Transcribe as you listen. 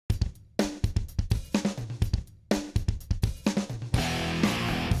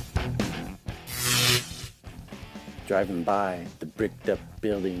driving by the bricked up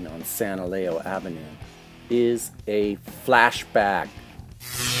building on San Elijo Avenue is a flashback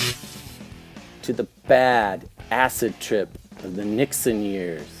to the bad acid trip of the Nixon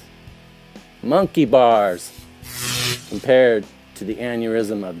years. Monkey bars compared to the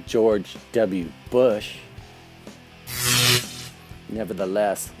aneurysm of George W. Bush.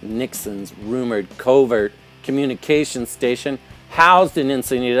 Nevertheless, Nixon's rumored covert communication station housed in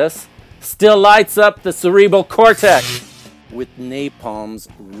Encinitas still lights up the cerebral cortex with napalm's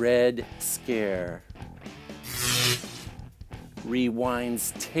Red Scare.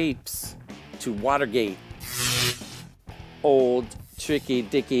 Rewinds tapes to Watergate. Old tricky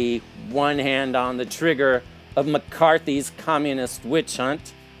dicky one hand on the trigger of McCarthy's communist witch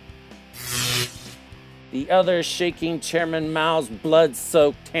hunt. The other shaking Chairman Mao's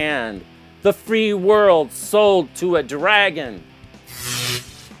blood-soaked hand. The free world sold to a dragon.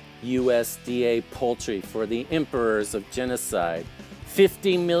 USDA poultry for the emperors of genocide.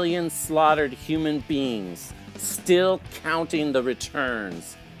 50 million slaughtered human beings, still counting the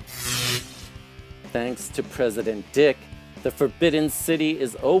returns. Thanks to President Dick, the Forbidden City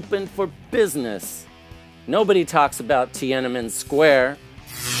is open for business. Nobody talks about Tiananmen Square.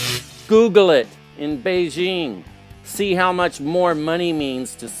 Google it in Beijing. See how much more money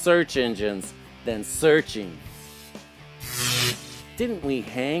means to search engines than searching. Didn't we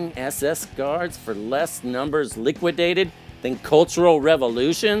hang SS guards for less numbers liquidated than cultural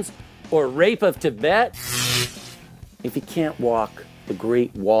revolutions or rape of Tibet? If you can't walk the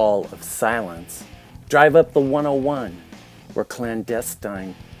Great Wall of Silence, drive up the 101, where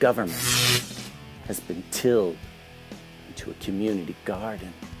clandestine government has been tilled into a community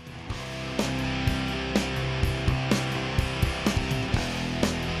garden.